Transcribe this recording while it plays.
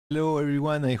Hello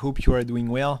everyone, I hope you are doing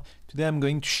well. Today I'm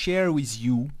going to share with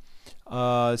you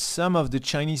some of the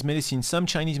Chinese medicine, some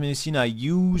Chinese medicine I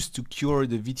use to cure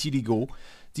the vitiligo.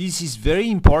 This is very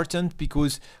important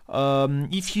because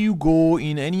if you go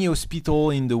in any hospital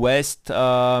in the West,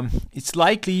 it's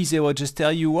likely they will just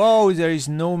tell you, oh, there is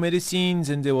no medicines,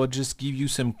 and they will just give you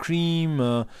some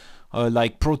cream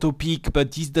like Protopic,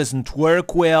 but this doesn't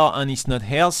work well and it's not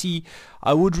healthy.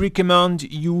 I would recommend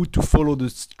you to follow the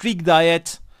strict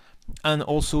diet and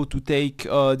also to take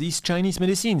these Chinese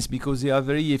medicines because they are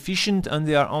very efficient and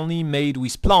they are only made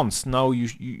with plants. Now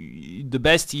the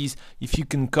best is if you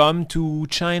can come to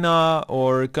China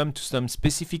or come to some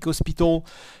specific hospital.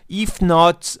 If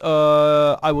not,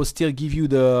 I will still give you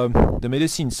the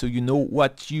medicines so you know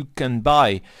what you can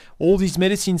buy. All these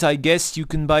medicines, I guess you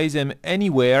can buy them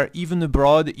anywhere, even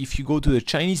abroad. If you go to the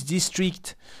Chinese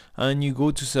district and you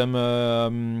go to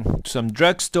some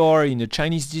drugstore in the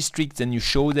Chinese district and you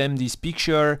show them this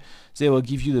picture, they will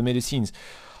give you the medicines.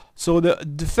 So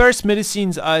the first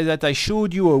medicines that I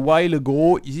showed you a while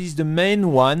ago, this is the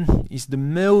main one, is the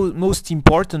most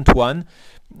important one.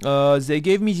 They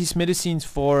gave me these medicines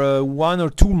for 1 or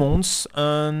 2 months,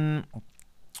 and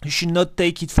you should not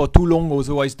take it for too long,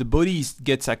 otherwise the body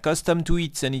gets accustomed to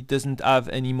it and it doesn't have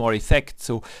any more effect.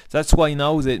 So that's why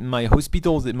now that my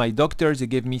hospitals, my doctors, they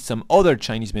gave me some other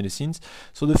Chinese medicines.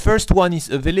 So the first one is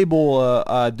available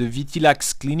at the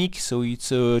Vitilax clinic. So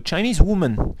it's a Chinese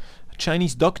woman,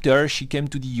 Chinese doctor. She came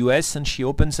to the US and she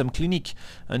opened some clinic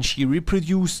and she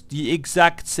reproduced the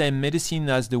exact same medicine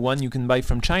as the one you can buy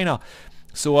from China.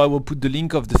 So I will put the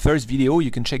link of the first video,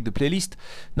 you can check the playlist.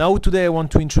 Now today I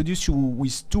want to introduce you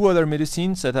with 2 other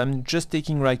medicines that I'm just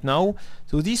taking right now.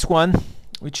 So this one,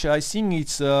 which I think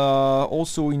it's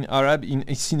also in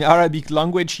it's in Arabic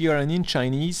language here and in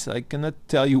Chinese. I cannot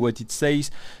tell you what it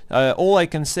says. All I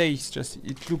can say is just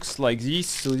it looks like this.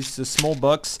 So this is a small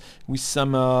box with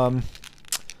some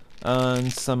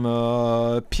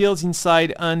pills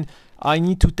inside, and I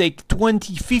need to take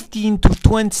 15 to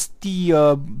 20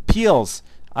 pills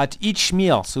at each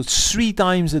meal. So 3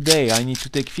 times a day I need to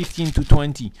take 15 to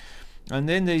 20. And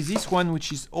then there is this one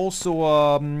which is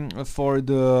also for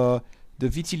the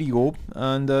vitiligo,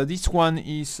 and this one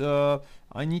is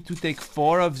I need to take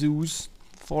 4 of those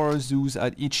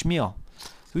at each meal.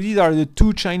 So these are the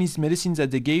 2 Chinese medicines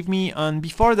that they gave me, and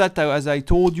before that, as I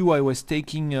told you, I was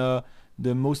taking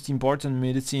the most important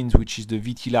medicines, which is the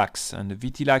Vitilax. And the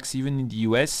Vitilax, even in the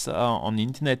US, on the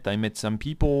internet, I met some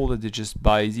people that they just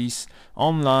buy this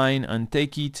online and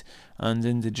take it, and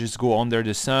then they just go under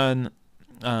the sun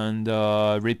and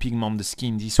repigment the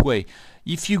skin this way.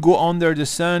 If you go under the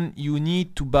sun, you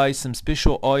need to buy some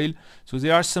special oil. So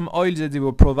there are some oils that they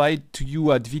will provide to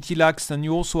you at Vitilax, and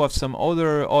you also have some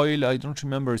other oil, I don't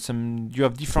remember, you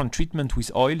have different treatment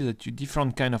with oil,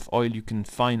 different kind of oil you can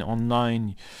find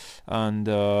online, and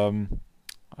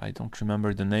I don't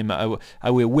remember the name. I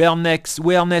will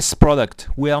wellness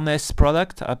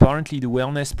product. Apparently the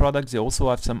wellness product, they also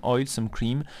have some oil, some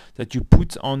cream that you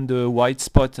put on the white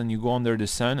spot and you go under the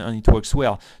sun and it works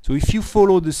well. So if you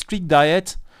follow the strict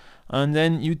diet and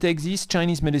then you take this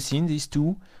Chinese medicine, these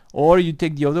 2, or you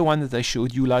take the other one that I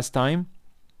showed you last time,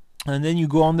 and then you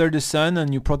go under the sun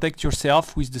and you protect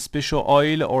yourself with the special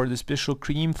oil or the special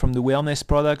cream from the wellness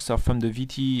products or from the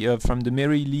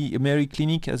Mary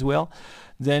Clinic as well,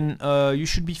 then you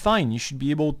should be fine. You should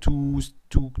be able to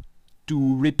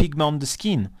repigment the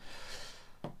skin.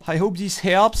 I hope this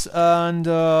helps, and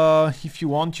if you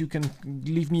want, you can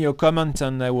leave me a comment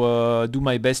and I will do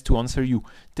my best to answer you.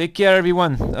 Take care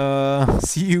everyone.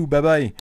 See you. Bye bye.